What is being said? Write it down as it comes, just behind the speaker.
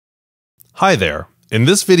Hi there. In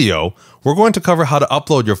this video, we're going to cover how to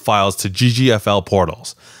upload your files to GGFL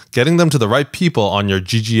portals, getting them to the right people on your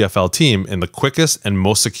GGFL team in the quickest and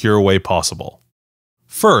most secure way possible.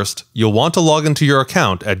 First, you'll want to log into your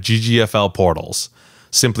account at GGFL portals.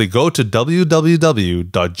 Simply go to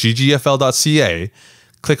www.ggfl.ca,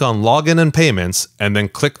 click on Login and Payments, and then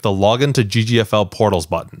click the Login to GGFL portals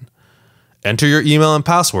button. Enter your email and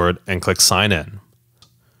password and click Sign In.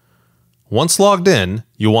 Once logged in,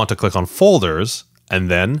 you'll want to click on Folders and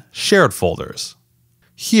then Shared Folders.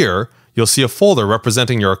 Here, you'll see a folder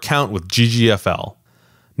representing your account with GGFL.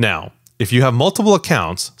 Now, if you have multiple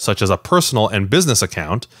accounts, such as a personal and business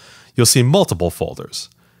account, you'll see multiple folders.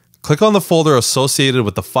 Click on the folder associated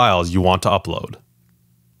with the files you want to upload.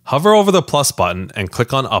 Hover over the plus button and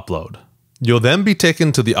click on Upload. You'll then be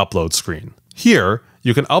taken to the upload screen. Here,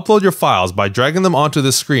 you can upload your files by dragging them onto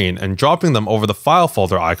the screen and dropping them over the file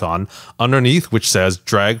folder icon underneath which says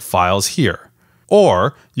Drag Files Here.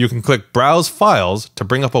 Or you can click Browse Files to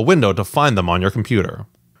bring up a window to find them on your computer.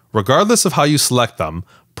 Regardless of how you select them,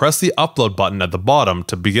 press the Upload button at the bottom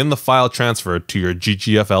to begin the file transfer to your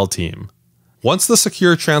GGFL team. Once the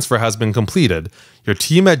secure transfer has been completed, your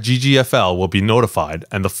team at GGFL will be notified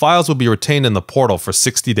and the files will be retained in the portal for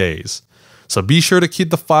 60 days. So be sure to keep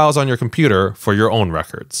the files on your computer for your own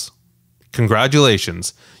records.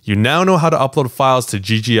 Congratulations! You now know how to upload files to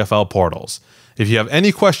GGFL portals. If you have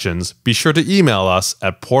any questions, be sure to email us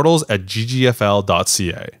at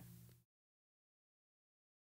portals@ggfl.ca.